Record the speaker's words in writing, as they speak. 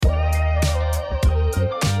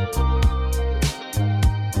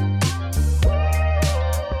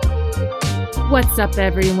What's up,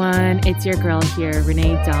 everyone? It's your girl here,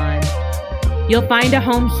 Renee Dawn. You'll find a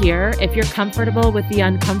home here if you're comfortable with the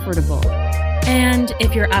uncomfortable. And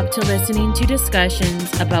if you're up to listening to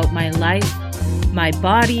discussions about my life, my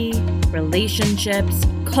body, relationships,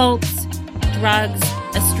 cults, drugs,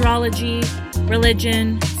 astrology,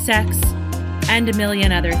 religion, sex, and a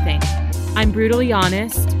million other things. I'm brutally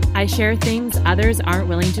honest. I share things others aren't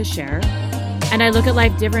willing to share. And I look at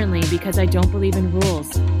life differently because I don't believe in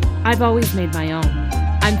rules. I've always made my own.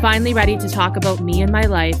 I'm finally ready to talk about me and my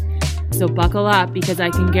life, so buckle up because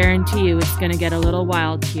I can guarantee you it's going to get a little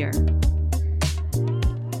wild here.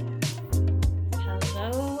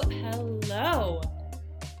 Hello.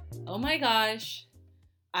 Oh my gosh.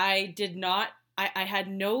 I had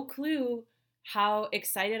no clue how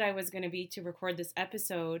excited I was going to be to record this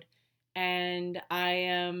episode. And I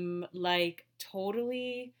am like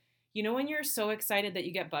totally, when you're so excited that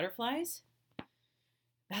you get butterflies?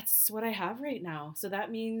 That's what I have right now. So that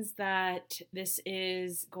means that this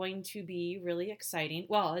is going to be really exciting.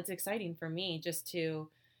 Well, it's exciting for me just to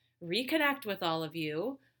reconnect with all of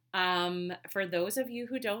you. For those of you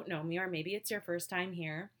who don't know me, or maybe it's your first time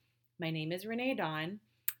here, my name is Renee Dawn.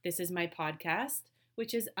 This is my podcast,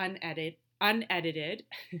 which is unedited. And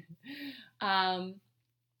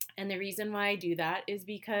the reason why I do that is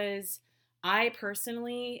because I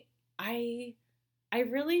personally,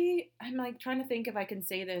 I'm like trying to think if I can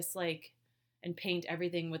say this and paint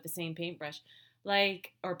everything with the same paintbrush,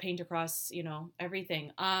 or paint across,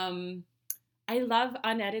 everything. I love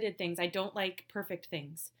unedited things. I don't like perfect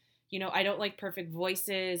things. I don't like perfect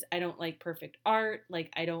voices. I don't like perfect art.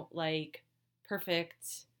 I don't like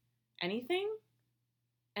perfect anything.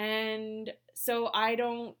 And so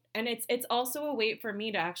and it's also a way for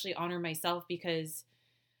me to actually honor myself because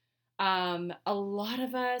a lot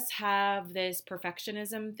of us have this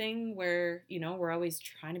perfectionism thing where, we're always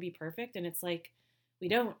trying to be perfect, and it's like, we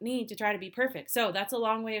don't need to try to be perfect. So that's a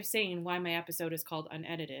long way of saying why my episode is called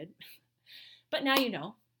Unedited. But now you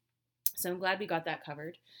know. So I'm glad we got that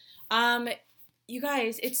covered. You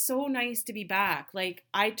guys, it's so nice to be back.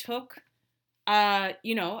 I took, a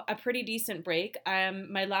pretty decent break.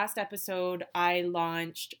 My last episode I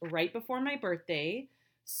launched right before my birthday.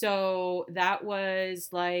 So that was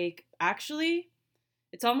actually,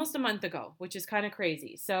 it's almost a month ago, which is kind of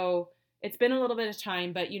crazy. So it's been a little bit of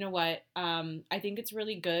time, but you know what? I think it's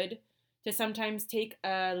really good to sometimes take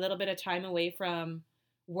a little bit of time away from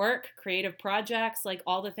work, creative projects,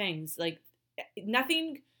 all the things.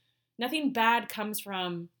 Nothing bad comes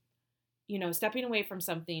from, stepping away from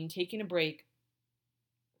something, taking a break,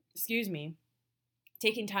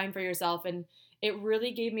 taking time for yourself. And it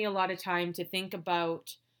really gave me a lot of time to think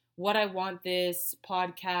about what I want this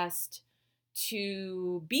podcast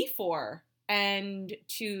to be for and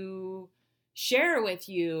to share with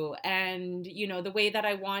you, and, the way that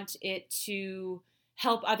I want it to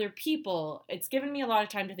help other people. It's given me a lot of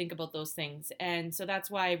time to think about those things. And so that's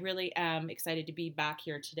why I really am excited to be back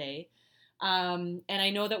here today. And I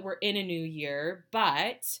know that we're in a new year,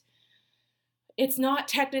 but it's not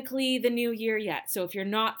technically the new year yet. So if you're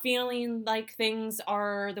not feeling like things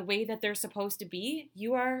are the way that they're supposed to be,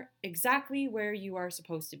 you are exactly where you are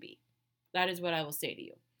supposed to be. That is what I will say to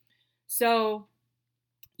you. So,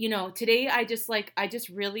 today I just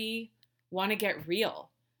really want to get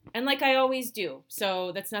real. And I always do.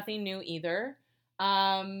 So that's nothing new either.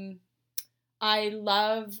 I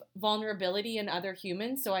love vulnerability in other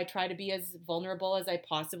humans. So I try to be as vulnerable as I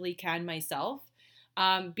possibly can myself.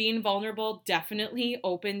 Being vulnerable definitely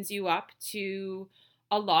opens you up to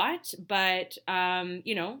a lot, but, and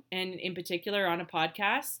in particular on a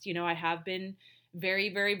podcast, I have been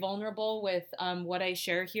very, very vulnerable with what I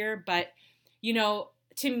share here. But, to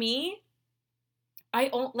me,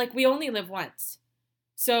 we only live once.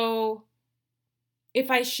 So if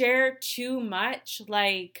I share too much,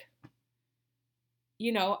 I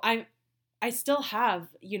still have,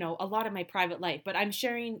 a lot of my private life, but I am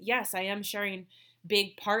sharing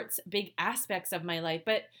big parts, big aspects of my life.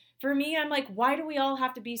 But for me, I'm like, why do we all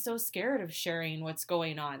have to be so scared of sharing what's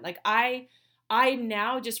going on? I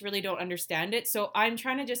now just really don't understand it. So I'm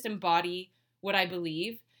trying to just embody what I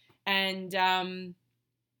believe. And,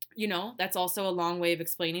 that's also a long way of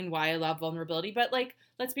explaining why I love vulnerability. But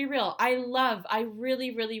let's be real. I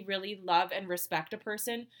really, really, really love and respect a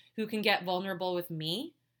person who can get vulnerable with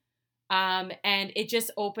me. And it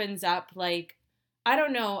just opens up I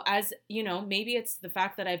don't know, as, maybe it's the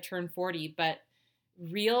fact that I've turned 40, but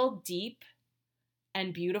real deep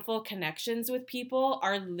and beautiful connections with people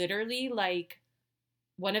are literally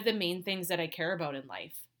one of the main things that I care about in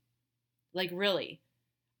life. Really.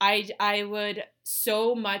 I would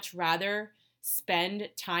so much rather spend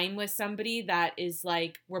time with somebody that is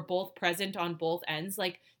like, we're both present on both ends.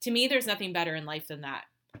 Like, to me, there's nothing better in life than that.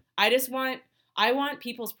 I want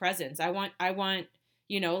people's presence. I want,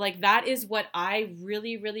 like, that is what I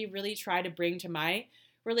really, really, really try to bring to my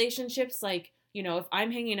relationships. Like, if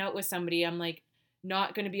I'm hanging out with somebody, I'm like,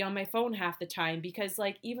 not going to be on my phone half the time, because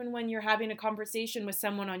like, even when you're having a conversation with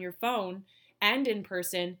someone on your phone and in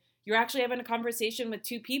person, you're actually having a conversation with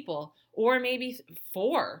two people, or maybe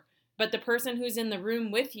four. But the person who's in the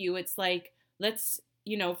room with you, it's like, let's,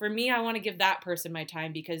 for me, I want to give that person my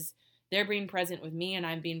time, because they're being present with me and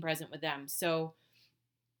I'm being present with them. So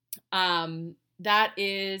that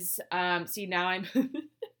is, see, now I'm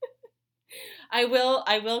I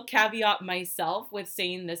will caveat myself with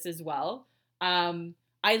saying this as well.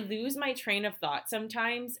 I lose my train of thought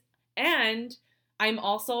sometimes, and I'm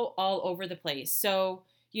also all over the place. So,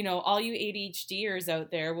 all you ADHDers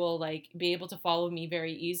out there will like be able to follow me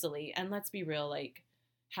very easily. And let's be real, like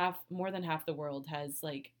more than half the world has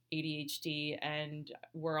like ADHD, and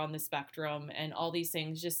we're on the spectrum and all these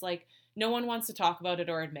things. Just like, no one wants to talk about it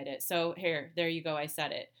or admit it. So there you go. I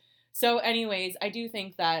said it. So anyways, I do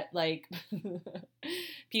think that like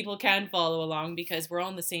people can follow along because we're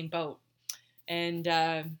all in the same boat. And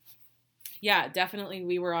yeah, definitely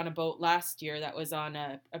we were on a boat last year that was on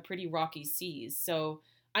a pretty rocky seas. So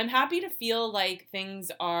I'm happy to feel like things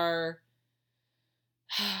are,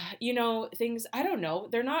 things, I don't know,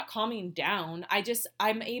 they're not calming down.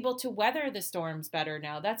 I'm able to weather the storms better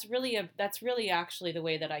now. That's really actually the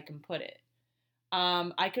way that I can put it.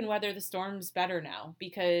 I can weather the storms better now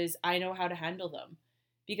because I know how to handle them.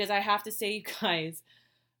 Because I have to say, you guys,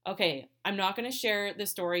 okay, I'm not going to share the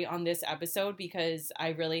story on this episode because I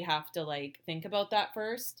really have to like think about that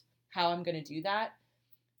first, how I'm going to do that.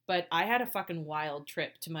 But I had a fucking wild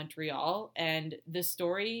trip to Montreal, and the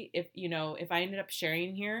story, if I ended up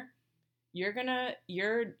sharing here, you're not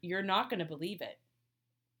going to believe it.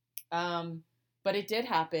 But it did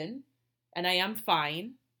happen, and I am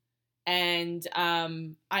fine. And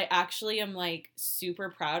I actually am like super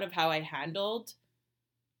proud of how I handled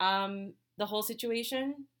the whole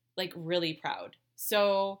situation, like really proud.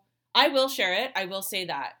 So I will share it. I will say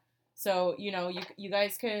that. So, you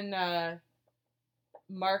guys can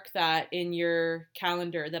mark that in your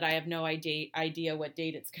calendar that I have no idea what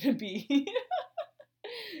date it's going to be.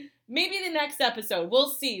 Maybe the next episode. We'll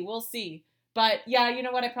see. But yeah, you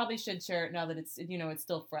know what? I probably should share it now that it's, it's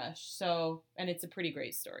still fresh. So, and it's a pretty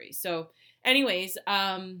great story. So anyways,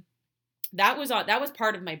 that was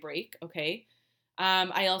part of my break. Okay.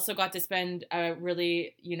 I also got to spend a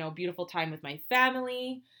really, beautiful time with my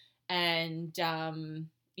family, and,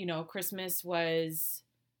 Christmas was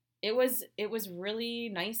really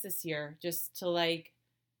nice this year, just to like,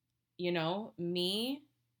 me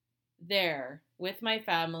there with my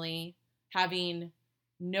family, having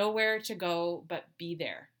nowhere to go but be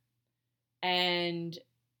there. And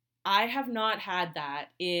I have not had that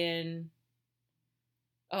in,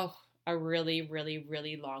 a really, really,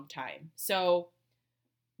 really long time. So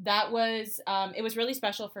that was, it was really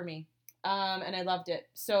special for me. And I loved it.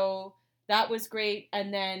 So that was great.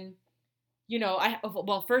 And then,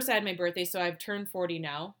 first I had my birthday, so I've turned 40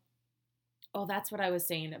 now. Oh, that's what I was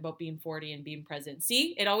saying about being 40 and being present.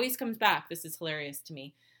 See, it always comes back. This is hilarious to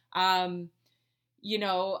me. And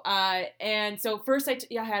so first I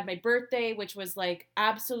had my birthday, which was like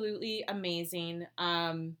absolutely amazing.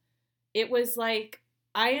 It was like,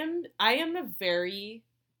 I am a very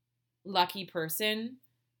lucky person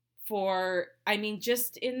if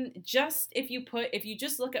you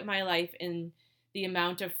just look at my life in the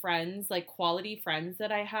amount of friends, like quality friends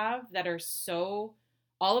that I have that are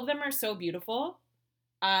all of them are so beautiful.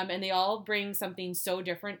 And they all bring something so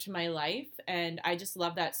different to my life. And I just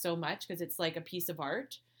love that so much because it's like a piece of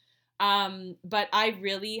art. But I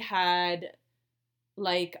really had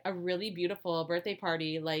like a really beautiful birthday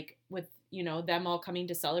party, like with, them all coming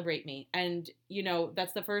to celebrate me. And,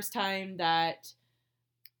 that's the first time that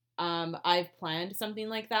I've planned something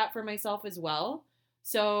like that for myself as well.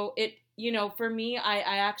 So it, for me,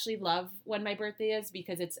 I actually love when my birthday is,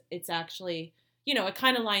 because it's actually, it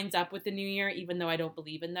kind of lines up with the new year, even though I don't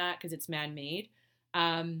believe in that because it's man-made.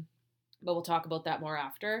 But we'll talk about that more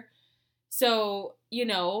after. So,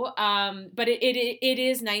 but it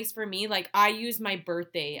is nice for me. Like, I use my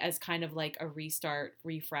birthday as kind of like a restart,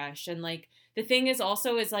 refresh. And like, the thing is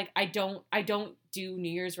also is like, I don't do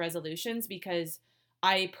New Year's resolutions because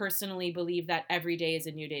I personally believe that every day is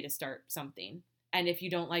a new day to start something. And if you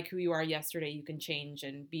don't like who you are yesterday, you can change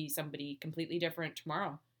and be somebody completely different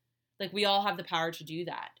tomorrow. Like, we all have the power to do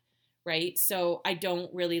that, right? So I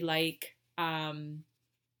don't really like New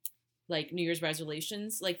Year's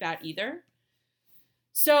resolutions like that either.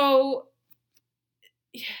 So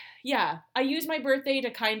yeah, I use my birthday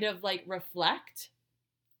to kind of like reflect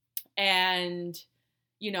and,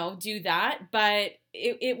 do that. But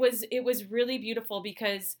it was really beautiful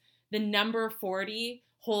because the number 40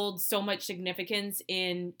 holds so much significance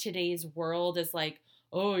in today's world as like,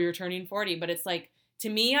 oh, you're turning 40. But it's like, to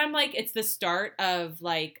me, I'm like, it's the start of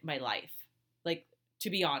like my life. Like, to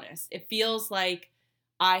be honest, it feels like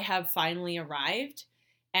I have finally arrived,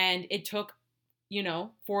 and it took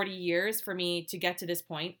 40 years for me to get to this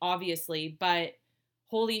point, obviously, but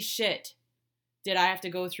holy shit, did I have to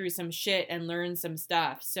go through some shit and learn some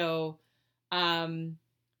stuff. So, um,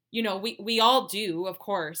 we all do, of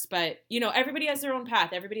course, but everybody has their own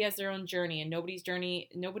path, everybody has their own journey, and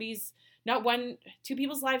nobody's not one, two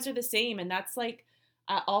people's lives are the same, and that's like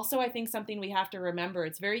also I think something we have to remember.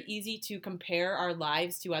 It's very easy to compare our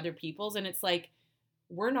lives to other people's, and it's like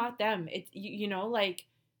we're not them. It's like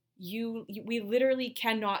we literally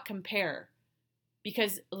cannot compare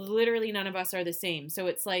because literally none of us are the same. So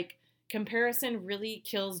it's like comparison really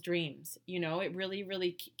kills dreams. It really,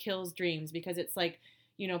 really kills dreams because it's like,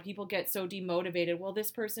 people get so demotivated. Well,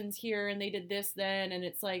 this person's here and they did this then. And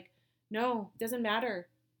it's like, no, it doesn't matter.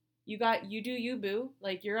 You do you, boo.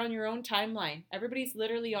 Like, you're on your own timeline. Everybody's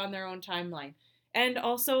literally on their own timeline. And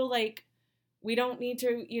also, like, we don't need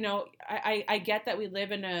to, I get that we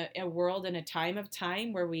live in a world and a time of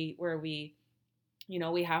time where we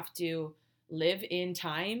we have to live in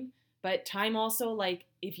time, but time also, like,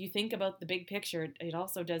 if you think about the big picture, it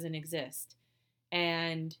also doesn't exist.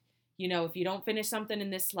 And if you don't finish something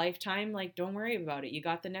in this lifetime, like, don't worry about it, you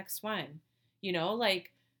got the next one.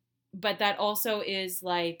 Like, but that also is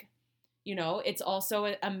like, it's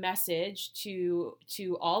also a message to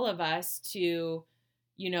all of us to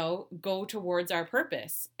go towards our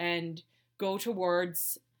purpose and go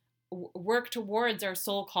towards work towards our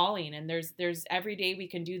soul calling. And there's every day we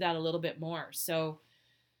can do that a little bit more. So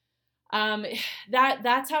um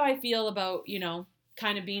that's how I feel about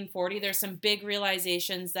kind of being 40. There's some big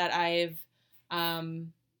realizations that I've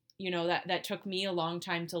that took me a long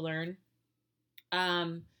time to learn.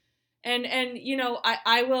 um and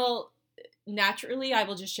I will naturally, I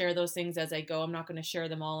will just share those things as I go. I'm not going to share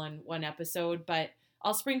them all in one episode, but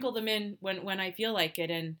I'll sprinkle them in when I feel like it.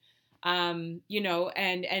 And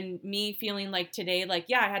and me feeling like today, like,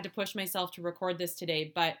 yeah, I had to push myself to record this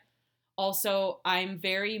today, but also I'm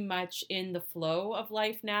very much in the flow of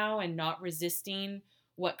life now and not resisting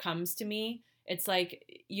what comes to me. It's like,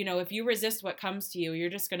 if you resist what comes to you, you're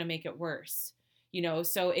just going to make it worse.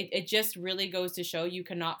 So it just really goes to show you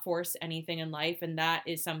cannot force anything in life. And that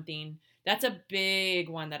is something that's a big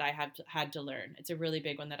one that I have had to learn. It's a really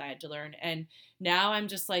big one that I had to learn. And now I'm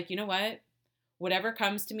just like, you know what? Whatever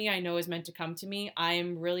comes to me, I know is meant to come to me.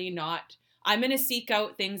 I'm really not, I'm going to seek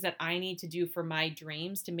out things that I need to do for my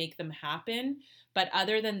dreams to make them happen. But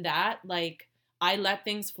other than that, like, I let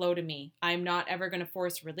things flow to me. I'm not ever going to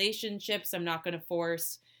force relationships. I'm not going to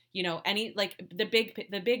force, any, like, the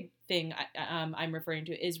big thing I'm referring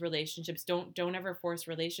to is relationships. Don't ever force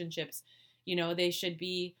relationships. They should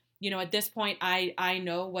be, at this point, I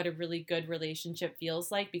know what a really good relationship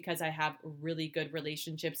feels like because I have really good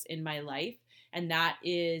relationships in my life. And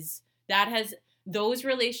those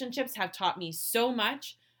relationships have taught me so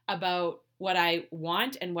much about what I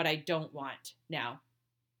want and what I don't want now.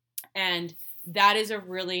 And that is a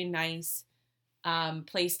really nice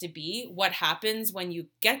place to be. What happens when you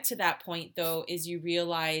get to that point, though, is you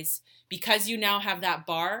realize, because you now have that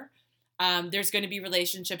bar, there's going to be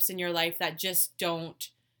relationships in your life that just don't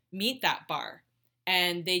meet that bar.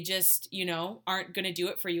 And they just, aren't going to do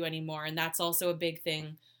it for you anymore. And that's also a big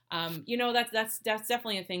thing. That's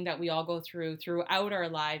definitely a thing that we all go through throughout our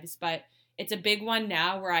lives. But it's a big one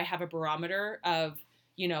now where I have a barometer of,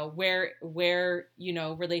 where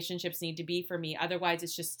relationships need to be for me. Otherwise,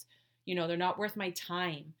 it's just, they're not worth my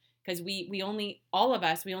time, because we only, all of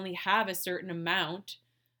us, we only have a certain amount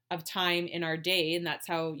of time in our day, and that's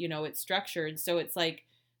how, it's structured. So it's like,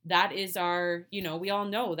 that is our, we all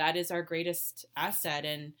know that is our greatest asset.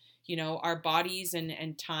 And, our bodies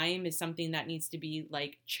and time is something that needs to be,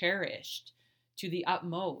 like, cherished to the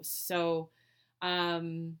utmost. So,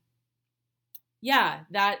 yeah,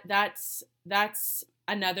 that's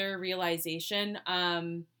another realization.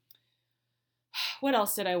 What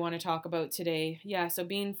else did I want to talk about today? Yeah, so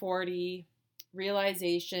being 40,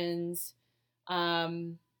 realizations.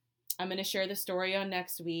 I'm going to share the story on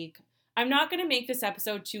next week. I'm not going to make this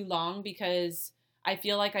episode too long because I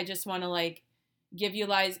feel like I just want to, like, give you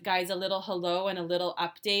guys a little hello and a little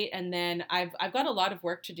update, and then I've got a lot of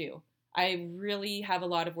work to do. I really have a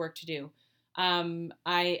lot of work to do.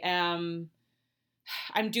 I am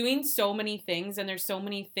I'm doing so many things, and there's so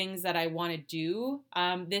many things that I want to do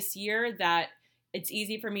this year that it's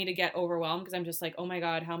easy for me to get overwhelmed because I'm just like, oh my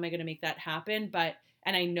God, how am I going to make that happen?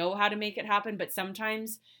 And I know how to make it happen, but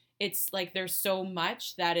sometimes it's like there's so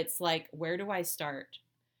much that it's like, where do I start?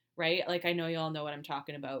 Right? Like, I know you all know what I'm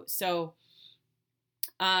talking about. So,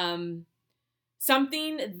 um,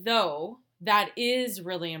 something though that is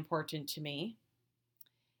really important to me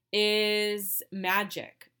is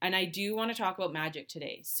magic. And I do want to talk about magic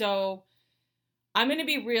today. So I'm going to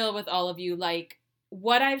be real with all of you. Like,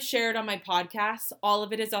 what I've shared on my podcast, all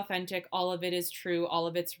of it is authentic, all of it is true, all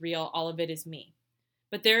of it's real, all of it is me.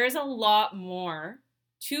 But there is a lot more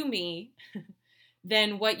to me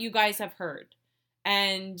than what you guys have heard.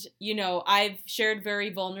 And, I've shared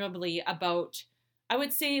very vulnerably about, I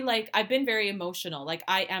would say, like, I've been very emotional. Like,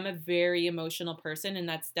 I am a very emotional person, and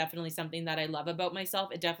that's definitely something that I love about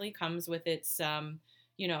myself. It definitely comes with its,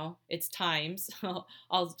 its times.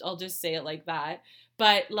 I'll just say it like that.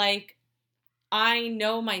 But, like, I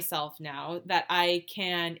know myself now that I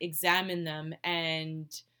can examine them and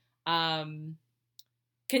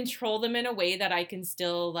control them in a way that I can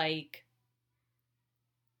still, like,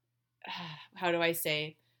 how do I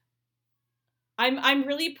say? I'm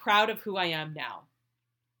really proud of who I am now,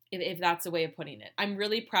 if that's a way of putting it. I'm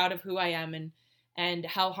really proud of who I am and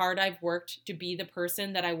how hard I've worked to be the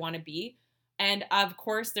person that I want to be. And of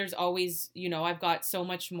course, there's always, I've got so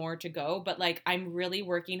much more to go, but like I'm really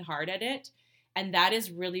working hard at it, and that is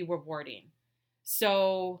really rewarding.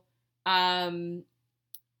 So,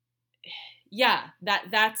 yeah,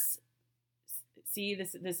 that's see,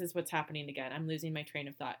 this is what's happening again. I'm losing my train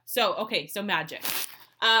of thought. So, okay, so magic.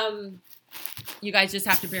 You guys just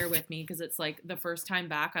have to bear with me because it's like the first time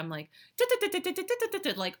back, I'm like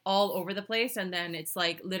like all over the place, and then it's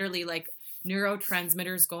like literally like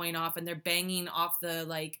neurotransmitters going off, and they're banging off the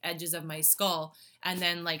like edges of my skull, and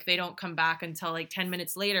then like they don't come back until like 10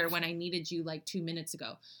 minutes later when I needed you like 2 minutes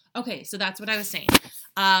ago. Okay, so that's what I was saying.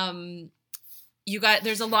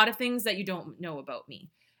 There's a lot of things that you don't know about me.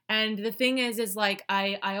 And the thing is like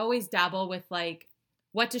I always dabble with like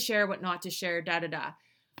what to share, what not to share, da da da.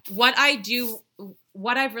 What I do,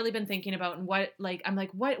 what I've really been thinking about, and what like I'm like,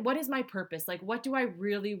 what is my purpose? Like, what do I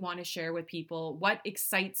really want to share with people? What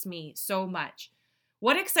excites me so much?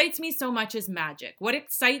 What excites me so much is magic. What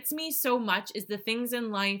excites me so much is the things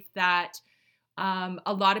in life that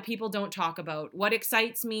a lot of people don't talk about. What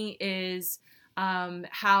excites me is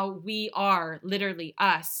how we are, literally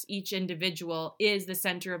us, each individual is the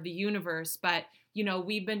center of the universe. But,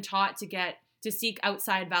 we've been taught to seek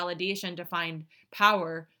outside validation to find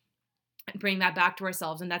power and bring that back to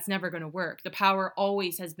ourselves. And that's never going to work. The power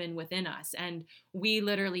always has been within us. And we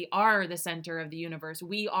literally are the center of the universe.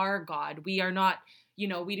 We are God. We are not,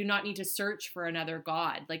 we do not need to search for another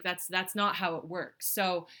God. Like that's not how it works.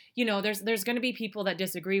 So, there's going to be people that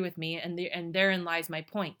disagree with me, and therein lies my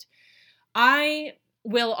point. I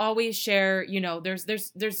will always share, there's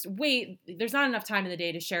not enough time in the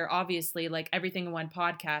day to share, obviously, like everything in one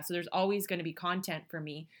podcast. So there's always going to be content for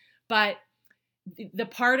me. But the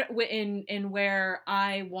part in where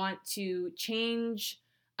I want to change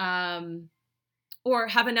or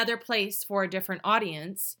have another place for a different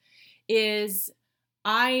audience is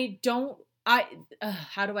how do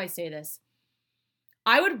I say this?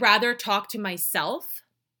 I would rather talk to myself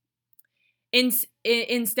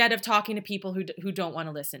instead of talking to people who don't want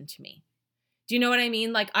to listen to me. Do you know what I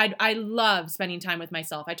mean? Like I love spending time with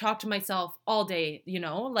myself. I talk to myself all day,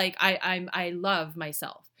 like I love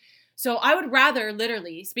myself. So I would rather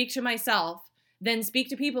literally speak to myself than speak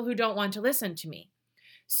to people who don't want to listen to me.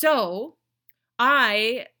 So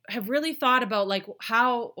I have really thought about like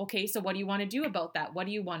so what do you want to do about that? What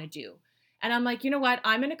do you want to do? And I'm like, you know what?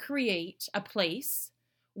 I'm going to create a place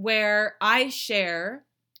where I share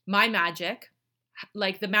my magic,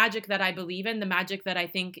 like the magic that I believe in, the magic that I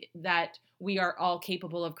think that we are all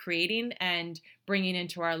capable of creating and bringing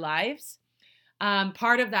into our lives.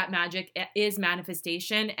 Part of that magic is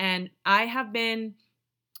manifestation. And I have been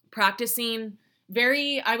practicing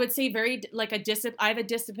I would say like I have a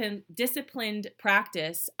disciplined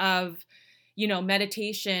practice of,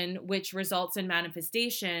 meditation, which results in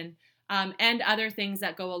manifestation, and other things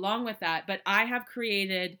that go along with that. But I have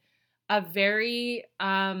created a very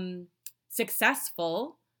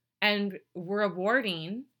successful and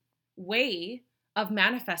rewarding way of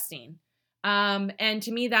manifesting. And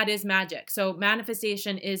to me, that is magic. So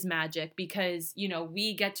manifestation is magic because,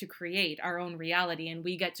 we get to create our own reality, and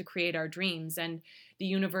we get to create our dreams, and the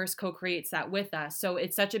universe co-creates that with us. So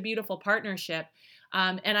it's such a beautiful partnership.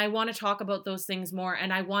 And I want to talk about those things more.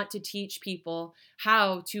 And I want to teach people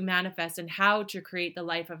how to manifest and how to create the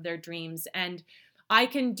life of their dreams. And I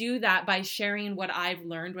can do that by sharing what I've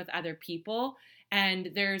learned with other people. And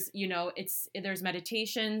there's, there's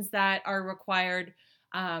meditations that are required.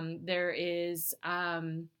 There is, a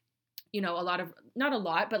lot of, not a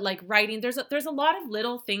lot, but like writing. There's a lot of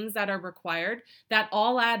little things that are required that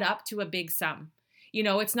all add up to a big sum.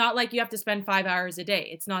 It's not like you have to spend 5 hours a day.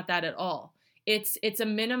 It's not that at all. It's a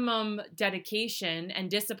minimum dedication and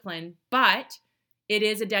discipline, but it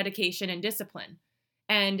is a dedication and discipline.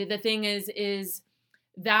 And the thing is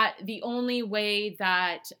that the only way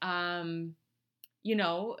that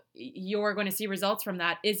you're going to see results from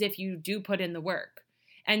that is if you do put in the work.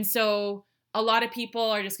 And so a lot of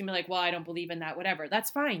people are just going to be like, well, I don't believe in that, whatever.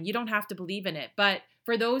 That's fine. You don't have to believe in it. But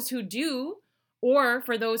for those who do, or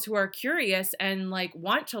for those who are curious and like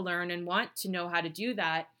want to learn and want to know how to do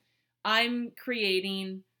that, I'm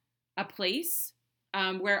creating a place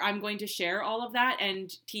where I'm going to share all of that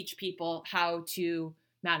and teach people how to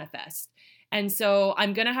manifest. And so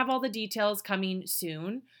I'm going to have all the details coming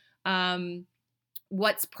soon.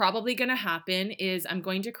 What's probably going to happen is I'm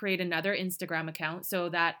going to create another Instagram account so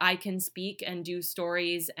that I can speak and do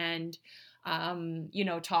stories and,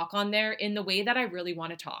 talk on there in the way that I really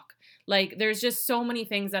want to talk. Like, there's just so many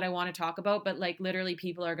things that I want to talk about, but like literally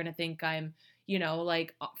people are going to think I'm,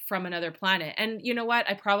 like from another planet. And you know what?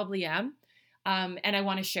 I probably am. And I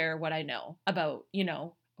want to share what I know about,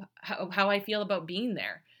 how I feel about being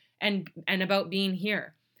there and about being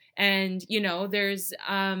here. And,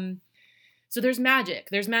 so there's magic,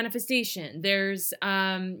 there's manifestation, there's,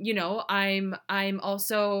 I'm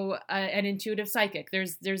also an intuitive psychic.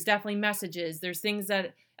 There's definitely messages. There's things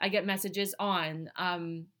that I get messages on.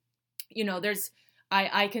 I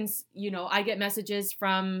can, I get messages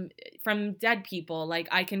from dead people. Like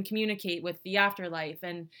I can communicate with the afterlife.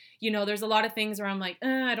 And, there's a lot of things where I'm like,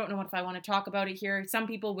 I don't know if I want to talk about it here. Some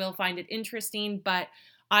people will find it interesting, but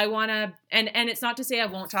I want to, and it's not to say I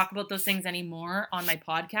won't talk about those things anymore on my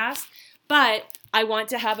podcast, but I want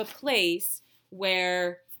to have a place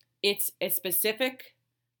where it's a specific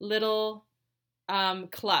little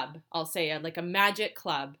club, I'll say, like a magic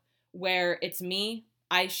club where it's me.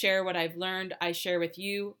 I share what I've learned. I share with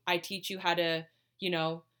you. I teach you how to,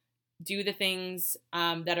 do the things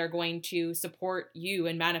that are going to support you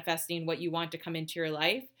in manifesting what you want to come into your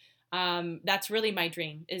life. That's really my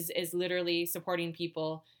dream is literally supporting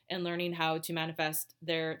people and learning how to manifest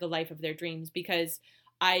the life of their dreams, because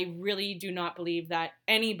I really do not believe that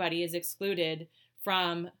anybody is excluded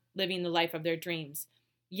from living the life of their dreams.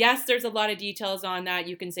 Yes, there's a lot of details on that.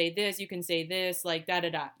 You can say this, like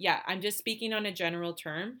da-da-da. Yeah, I'm just speaking on a general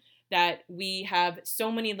term that we have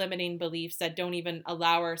so many limiting beliefs that don't even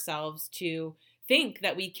allow ourselves to think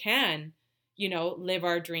that we can, live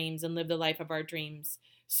our dreams and live the life of our dreams.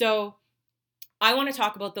 So I want to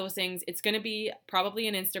talk about those things. It's going to be probably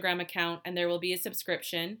an Instagram account, and there will be a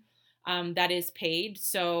subscription that is paid.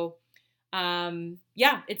 So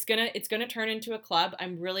it's gonna turn into a club.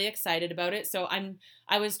 I'm really excited about it. So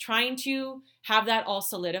I was trying to have that all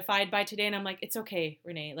solidified by today, and I'm like, it's okay,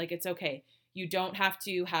 Renee. Like, it's okay. You don't have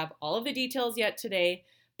to have all of the details yet today,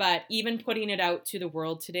 but even putting it out to the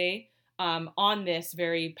world today, on this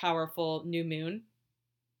very powerful new moon,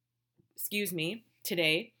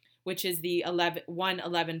 today, which is the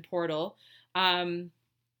 111 portal.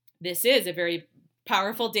 This is a very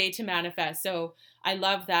powerful day to manifest. So I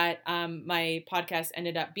love that my podcast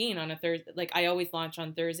ended up being on a Thursday. Like, I always launch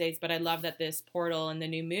on Thursdays, but I love that this portal and the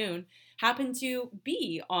new moon happened to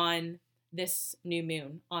be on this new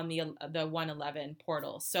moon on the 111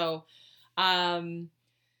 portal. So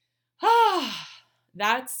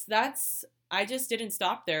that's I just didn't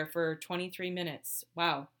stop there for 23 minutes.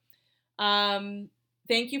 Wow.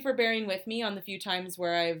 Thank you for bearing with me on the few times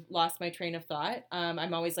where I've lost my train of thought.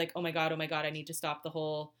 I'm always like, oh my God, I need to stop the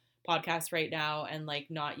whole podcast right now and like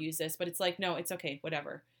not use this. But it's like, no, it's okay.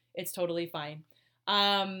 Whatever. It's totally fine.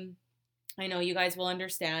 I know you guys will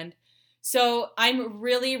understand. So I'm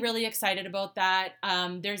really, really excited about that.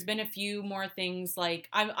 There's been a few more things. Like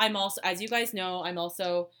I'm also, as you guys know,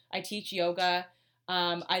 I teach yoga.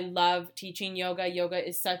 I love teaching yoga. Yoga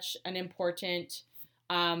is such an important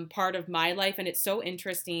part of my life. And it's so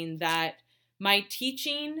interesting that my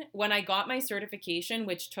teaching, when I got my certification,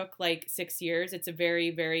 which took like 6 years, it's a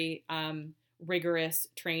very, very rigorous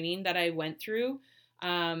training that I went through.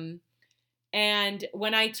 And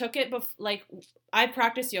when I took it, I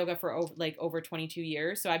practiced yoga for over 22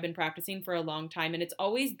 years. So I've been practicing for a long time. And it's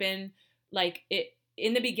always been like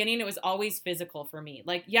in the beginning, it was always physical for me.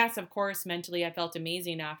 Like, yes, of course, mentally I felt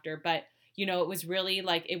amazing after, but it was really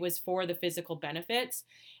like it was for the physical benefits.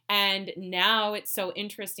 And now it's so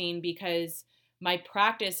interesting because my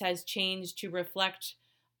practice has changed to reflect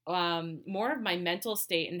more of my mental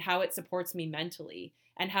state and how it supports me mentally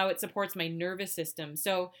and how it supports my nervous system.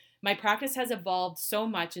 So my practice has evolved so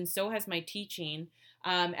much, and so has my teaching.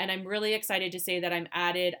 And I'm really excited to say that I've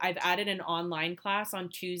added an online class on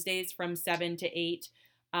Tuesdays from 7 to 8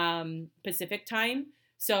 Pacific time.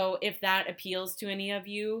 So if that appeals to any of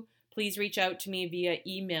you, please reach out to me via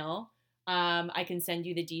email. I can send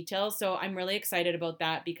you the details. So I'm really excited about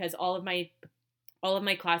that, because all of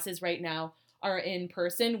my classes right now are in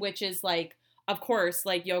person, which is like, of course,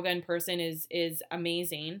 like yoga in person is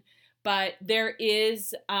amazing, but there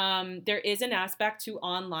is an aspect to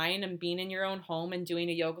online and being in your own home and doing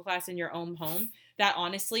a yoga class in your own home that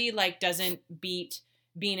honestly like doesn't beat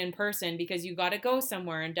being in person, because you got to go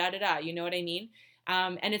somewhere and da da da. You know what I mean?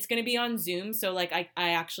 And it's going to be on Zoom, so like I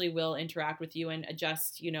actually will interact with you and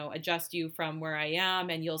adjust you from where I am,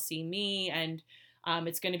 and you'll see me, and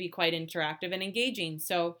it's going to be quite interactive and engaging.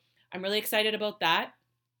 So I'm really excited about that.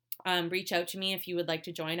 Reach out to me if you would like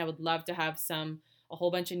to join. I would love to have a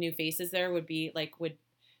whole bunch of new faces there. Would be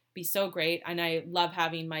so great. And I love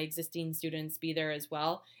having my existing students be there as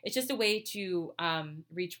well. It's just a way to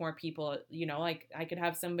reach more people. Like I could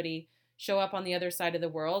have somebody show up on the other side of the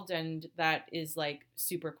world, and that is like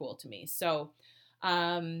super cool to me. So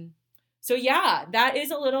yeah, that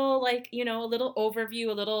is a little a little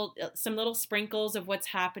overview, some little sprinkles of what's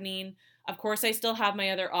happening. Of course, I still have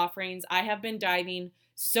my other offerings. I have been diving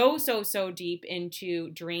so deep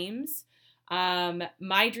into dreams.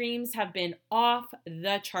 My dreams have been off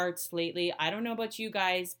the charts lately. I don't know about you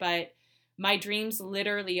guys, but my dreams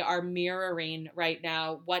literally are mirroring right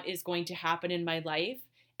now what is going to happen in my life.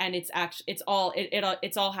 And it's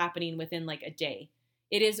all happening within like a day.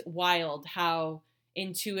 It is wild how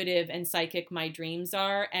intuitive and psychic my dreams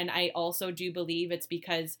are. And I also do believe it's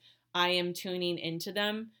because I am tuning into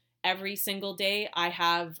them every single day. I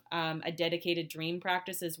have a dedicated dream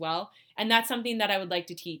practice as well. And that's something that I would like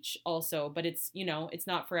to teach also, but it's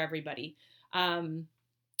not for everybody.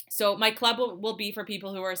 So my club will be for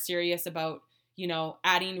people who are serious about,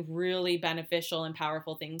 adding really beneficial and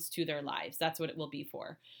powerful things to their lives. That's what it will be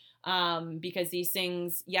for. Because these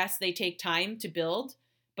things, yes, they take time to build,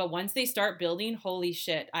 but once they start building, holy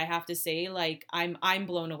shit, I have to say, like, I'm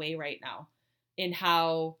blown away right now in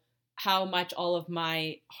how much all of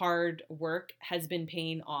my hard work has been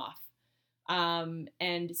paying off.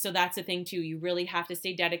 And so that's the thing too. You really have to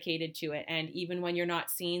stay dedicated to it. And even when you're not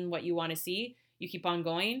seeing what you want to see, you keep on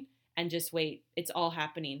going and just wait. It's all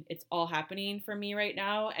happening. It's all happening for me right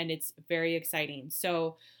now. And it's very exciting.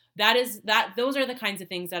 So those are the kinds of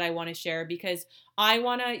things that I want to share, because I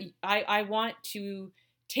want to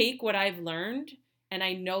take what I've learned, and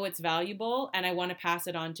I know it's valuable, and I want to pass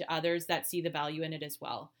it on to others that see the value in it as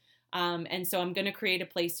well. And so I'm going to create a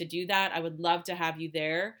place to do that. I would love to have you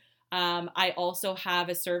there. I also have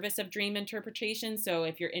a service of dream interpretation. So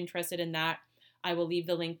if you're interested in that, I will leave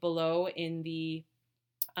the link below in the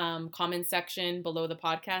comments section below the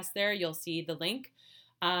podcast there. You'll see the link.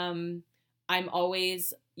 I'm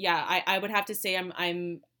always, I would have to say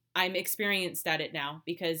I'm experienced at it now,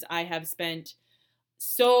 because I have spent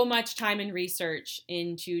so much time and research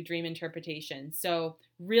into dream interpretation. So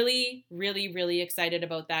really, really, really excited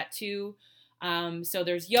about that too. So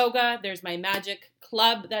there's yoga, there's my magic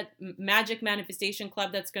manifestation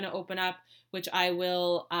club that's going to open up, which I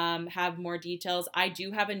will have more details. I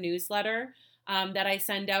do have a newsletter that I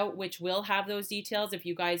send out, which will have those details. If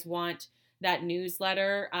you guys want that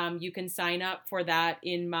newsletter, you can sign up for that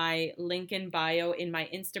in my link in bio in my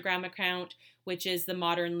Instagram account, which is The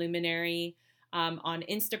Modern Luminary on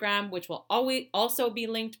Instagram, which will always also be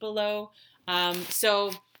linked below.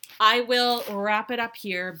 So I will wrap it up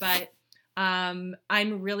here, but I'm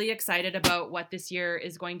really excited about what this year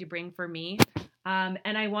is going to bring for me. And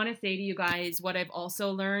I want to say to you guys, what I've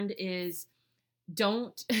also learned is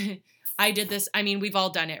I did this. I mean, we've all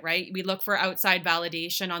done it, right? We look for outside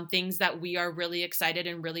validation on things that we are really excited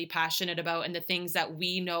and really passionate about, and the things that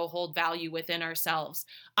we know hold value within ourselves.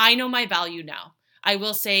 I know my value now. I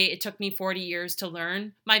will say it took me 40 years to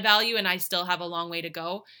learn my value, and I still have a long way to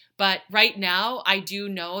go. But right now, I do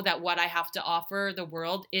know that what I have to offer the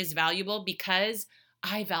world is valuable because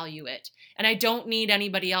I value it. And I don't need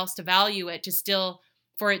anybody else to value it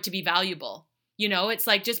for it to be valuable. It's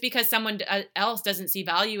like, just because someone else doesn't see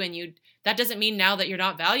value in you, that doesn't mean now that you're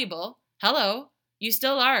not valuable. Hello, you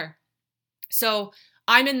still are. So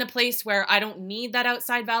I'm in the place where I don't need that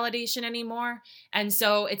outside validation anymore. And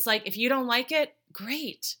so it's like, if you don't like it,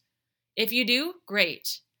 great. If you do,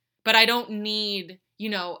 great. But I don't need,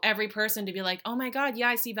 every person to be like, oh my God, yeah,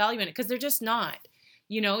 I see value in it, because they're just not,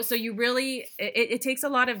 so you really, it takes a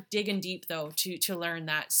lot of digging deep though to learn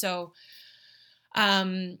that. So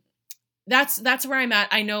um, that's where I'm at.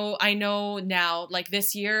 I know now, like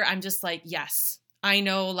this year, I'm just like, yes, I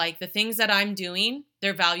know like the things that I'm doing,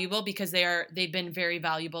 they're valuable because they've been very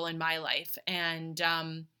valuable in my life, and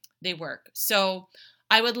they work. So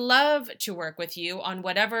I would love to work with you on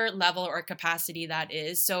whatever level or capacity that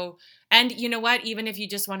is. So, and you know what, even if you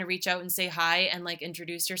just want to reach out and say hi and like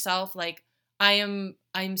introduce yourself, like I'm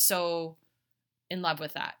so in love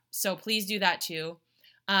with that. So please do that too.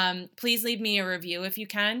 Please leave me a review if you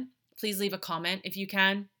can. Please leave a comment if you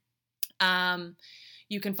can. Um,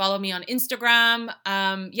 you can follow me on Instagram.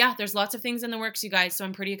 Yeah, there's lots of things in the works, you guys. So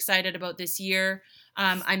I'm pretty excited about this year.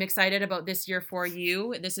 I'm excited about this year for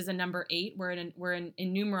you. This is a number 8.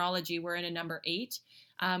 In numerology. We're in a number 8,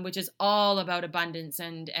 which is all about abundance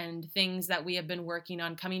and things that we have been working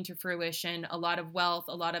on coming to fruition. A lot of wealth,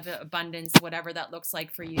 a lot of abundance, whatever that looks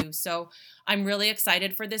like for you. So I'm really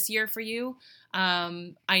excited for this year for you.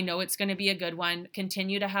 I know it's going to be a good one.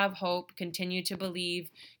 Continue to have hope. Continue to believe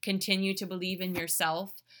in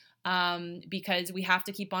yourself, because we have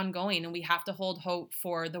to keep on going, and we have to hold hope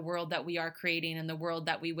for the world that we are creating and the world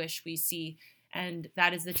that we wish we see. And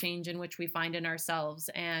that is the change in which we find in ourselves.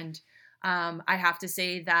 And I have to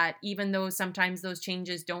say that even though sometimes those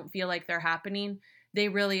changes don't feel like they're happening, they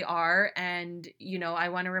really are. And, I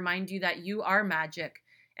want to remind you that you are magic.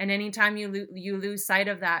 And anytime you lose sight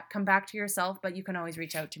of that, come back to yourself, but you can always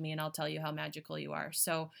reach out to me and I'll tell you how magical you are.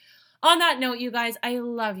 So on that note, you guys, I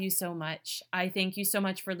love you so much. I thank you so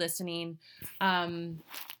much for listening.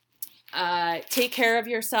 Take care of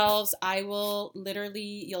yourselves.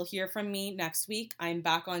 You'll hear from me next week. I'm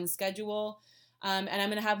back on schedule, and I'm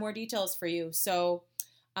going to have more details for you. So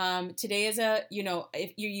today is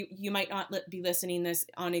if you might not be listening this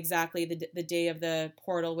on exactly the day of the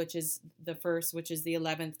portal, which is the 1st, which is the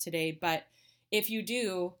 11th today. But if you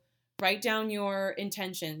do, write down your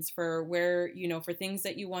intentions for where, for things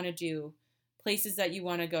that you want to do, places that you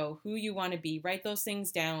want to go, who you want to be. Write those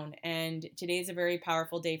things down. And today is a very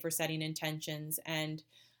powerful day for setting intentions and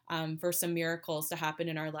for some miracles to happen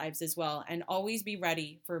in our lives as well. And always be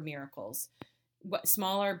ready for miracles,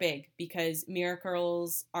 small or big, because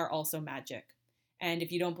miracles are also magic. And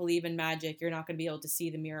if you don't believe in magic, you're not going to be able to see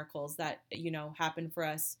the miracles that, happen for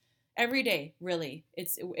us every day. Really,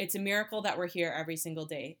 it's a miracle that we're here every single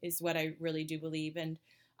day is what I really do believe. And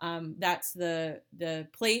that's the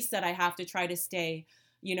place that I have to try to stay,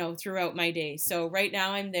 throughout my day. So right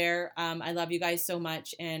now I'm there. I love you guys so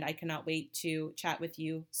much, and I cannot wait to chat with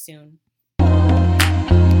you soon.